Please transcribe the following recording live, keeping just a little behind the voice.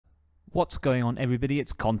What's going on, everybody?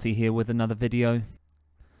 It's Conti here with another video.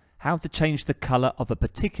 How to change the color of a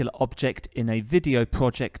particular object in a video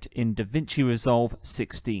project in DaVinci Resolve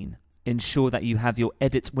 16. Ensure that you have your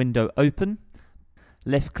edit window open.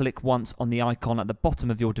 Left click once on the icon at the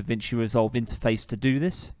bottom of your DaVinci Resolve interface to do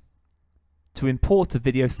this. To import a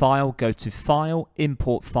video file, go to File,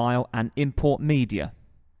 Import and Import Media.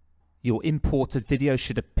 Your imported video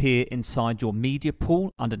should appear inside your media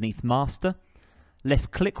pool underneath Master.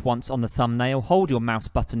 Left click once on the thumbnail, hold your mouse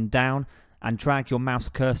button down and drag your mouse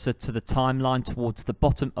cursor to the timeline towards the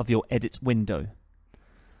bottom of your edit window.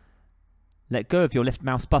 Let go of your left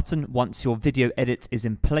mouse button once your video edit is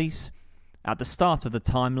in place at the start of the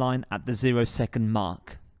timeline at the 0-second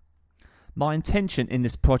mark. My intention in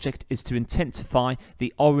this project is to intensify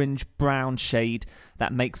the orange-brown shade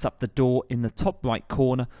that makes up the door in the top right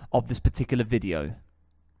corner of this particular video.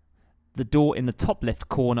 The door in the top left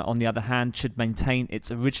corner, on the other hand, should maintain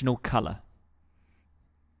its original color.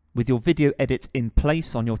 With your video edit in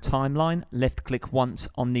place on your timeline, left click once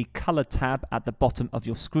on the color tab at the bottom of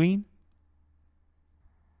your screen.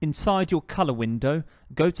 Inside your color window,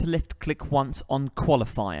 go to left click once on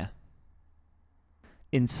Qualifier.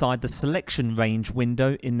 Inside the selection range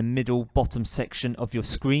window in the middle bottom section of your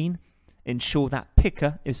screen, ensure that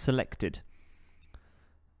Picker is selected.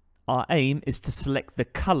 Our aim is to select the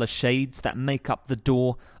color shades that make up the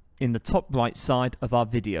door in the top right side of our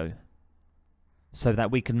video, so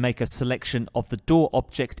that we can make a selection of the door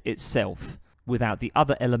object itself without the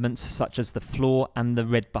other elements such as the floor and the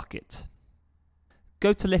red bucket.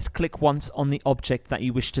 Go to left click once on the object that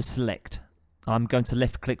you wish to select. I'm going to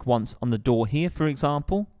left click once on the door here, for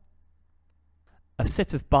example. A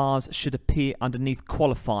set of bars should appear underneath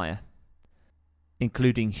Qualifier,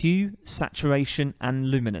 including hue, saturation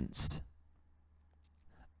and luminance.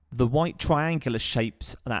 The white triangular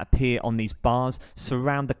shapes that appear on these bars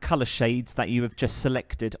surround the color shades that you have just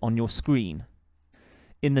selected on your screen.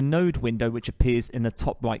 In the node window, which appears in the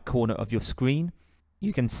top right corner of your screen,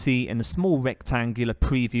 you can see in the small rectangular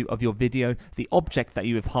preview of your video the object that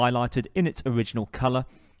you have highlighted in its original color,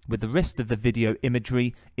 with the rest of the video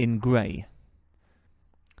imagery in grey.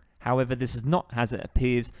 However, this is not as it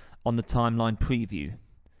appears on the timeline preview.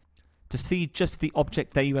 To see just the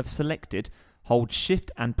object that you have selected, hold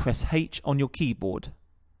Shift and press H on your keyboard.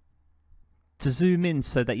 To zoom in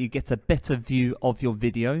so that you get a better view of your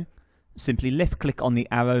video, simply left click on the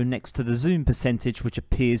arrow next to the zoom percentage which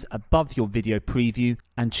appears above your video preview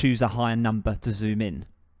and choose a higher number to zoom in.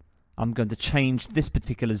 I'm going to change this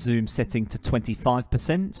particular zoom setting to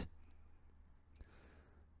 25%.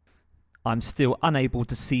 I'm still unable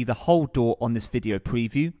to see the whole door on this video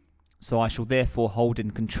preview, so I shall therefore hold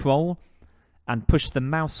in Control and push the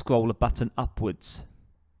mouse scroller button upwards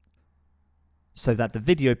so that the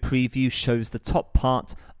video preview shows the top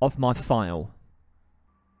part of my file.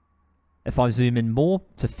 If I zoom in more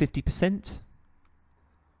to 50%,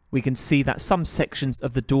 we can see that some sections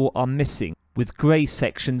of the door are missing, with grey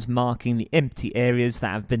sections marking the empty areas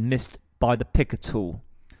that have been missed by the Picker tool.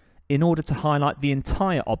 In order to highlight the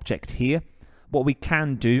entire object here, what we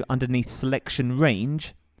can do underneath Selection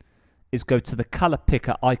Range is go to the Color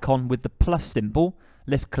Picker icon with the plus symbol,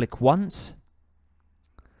 left click once,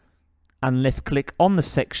 and left click on the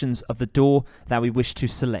sections of the door that we wish to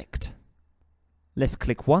select. Left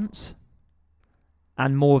click once,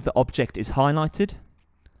 and more of the object is highlighted.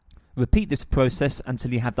 Repeat this process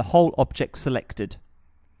until you have the whole object selected.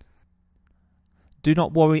 Do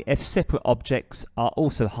not worry if separate objects are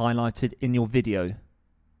also highlighted in your video.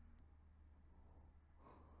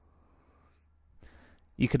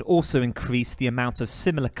 You can also increase the amount of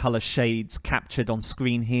similar color shades captured on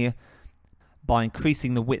screen here by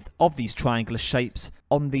increasing the width of these triangular shapes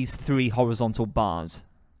on these three horizontal bars,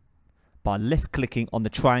 by left clicking on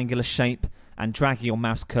the triangular shape and dragging your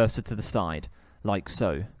mouse cursor to the side, like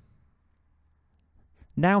so.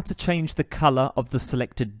 Now to change the color of the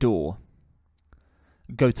selected door.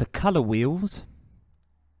 Go to Color Wheels,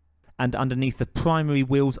 and underneath the Primary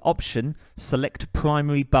Wheels option, select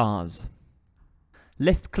Primary Bars.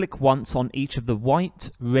 Left click once on each of the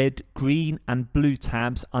white, red, green and blue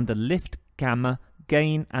tabs under Lift, Gamma,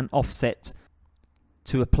 Gain and Offset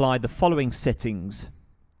to apply the following settings,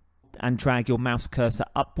 and drag your mouse cursor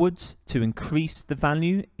upwards to increase the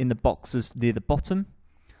value in the boxes near the bottom,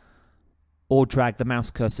 or drag the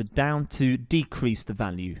mouse cursor down to decrease the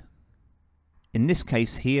value. In this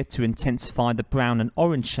case here, to intensify the brown and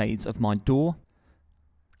orange shades of my door,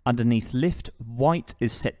 underneath Lift, white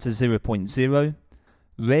is set to 0.0,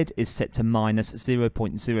 red is set to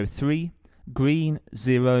 -0.03, green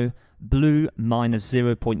 0, blue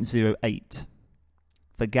 -0.08.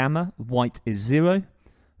 For gamma, white is 0,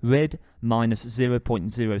 red minus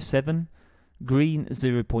 0.07, green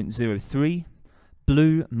 0.03,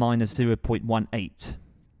 blue minus 0.18.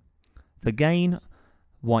 For gain,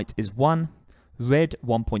 white is 1, red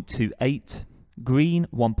 1.28, green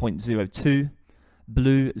 1.02,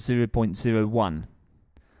 blue 0.01.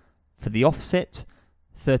 For the offset,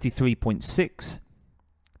 33.6,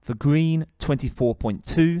 for green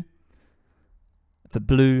 24.2, for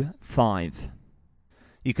blue 5.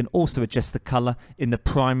 You can also adjust the colour in the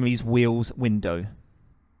primaries wheels window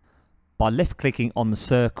by left-clicking on the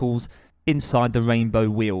circles inside the rainbow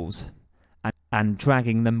wheels and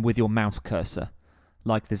dragging them with your mouse cursor,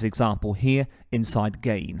 like this example here inside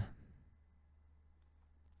gain.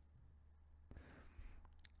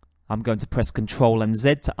 I'm going to press Ctrl and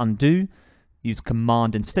Z to undo. Use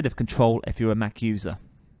Command instead of Control if you're a Mac user.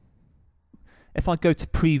 If I go to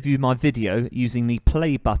preview my video using the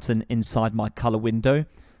play button inside my colour window,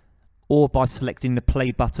 or by selecting the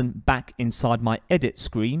play button back inside my edit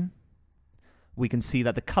screen, we can see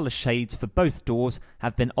that the colour shades for both doors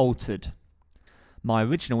have been altered. My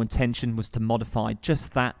original intention was to modify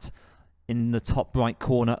just that in the top right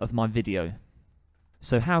corner of my video.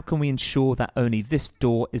 So how can we ensure that only this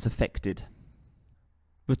door is affected?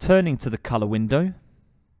 Returning to the colour window,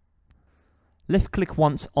 left-click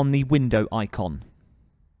once on the window icon.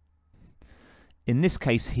 In this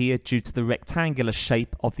case here, due to the rectangular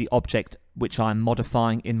shape of the object which I am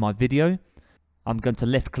modifying in my video, I'm going to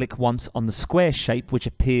left-click once on the square shape which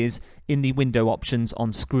appears in the window options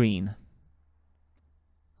on screen.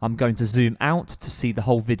 I'm going to zoom out to see the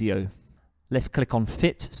whole video. Left-click on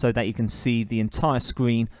Fit so that you can see the entire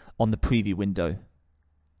screen on the preview window.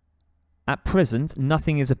 At present,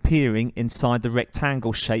 nothing is appearing inside the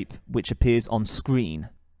rectangle shape which appears on screen.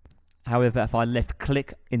 However, if I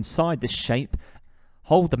left-click inside this shape,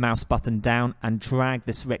 hold the mouse button down and drag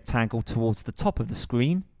this rectangle towards the top of the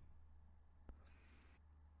screen,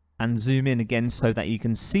 and zoom in again so that you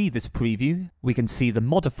can see this preview, we can see the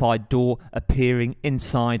modified door appearing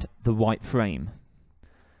inside the white frame.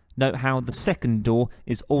 Note how the second door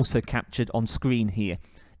is also captured on screen here.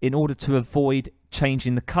 In order to avoid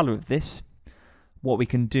changing the colour of this, what we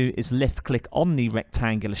can do is left click on the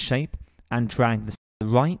rectangular shape and drag this to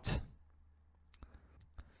the right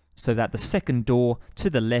so that the second door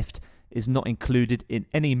to the left is not included in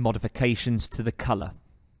any modifications to the colour.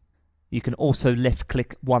 You can also left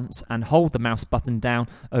click once and hold the mouse button down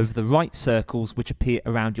over the right circles which appear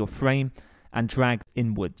around your frame and drag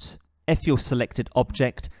inwards if your selected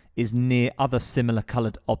object is near other similar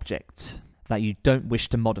coloured objects that you don't wish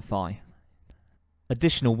to modify.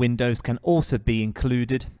 Additional windows can also be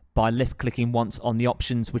included by left-clicking once on the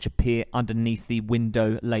options which appear underneath the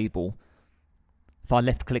window label. If I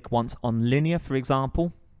left-click once on linear, for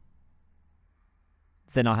example,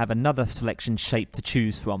 then I have another selection shape to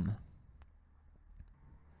choose from.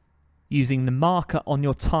 Using the marker on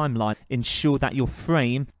your timeline, ensure that your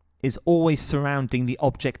frame is always surrounding the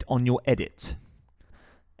object on your edit.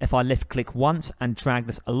 If I left-click once and drag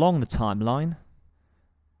this along the timeline,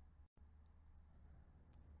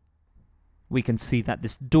 we can see that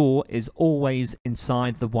this door is always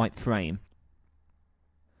inside the white frame.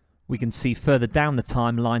 We can see further down the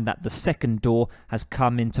timeline that the second door has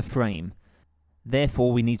come into frame.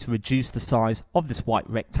 Therefore, we need to reduce the size of this white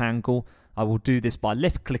rectangle. I will do this by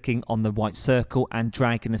left-clicking on the white circle and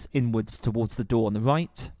dragging this inwards towards the door on the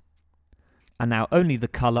right. And now only the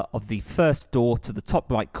colour of the first door to the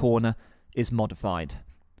top right corner is modified.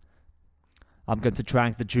 I'm going to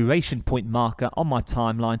drag the duration point marker on my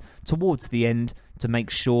timeline towards the end to make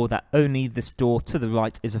sure that only this door to the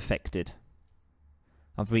right is affected.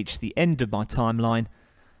 I've reached the end of my timeline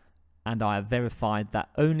and I have verified that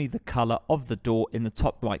only the colour of the door in the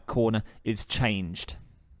top right corner is changed.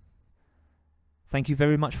 Thank you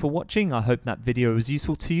very much for watching. I hope that video was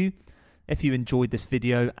useful to you. If you enjoyed this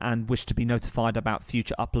video and wish to be notified about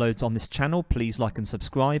future uploads on this channel, please like and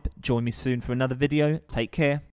subscribe. Join me soon for another video. Take care.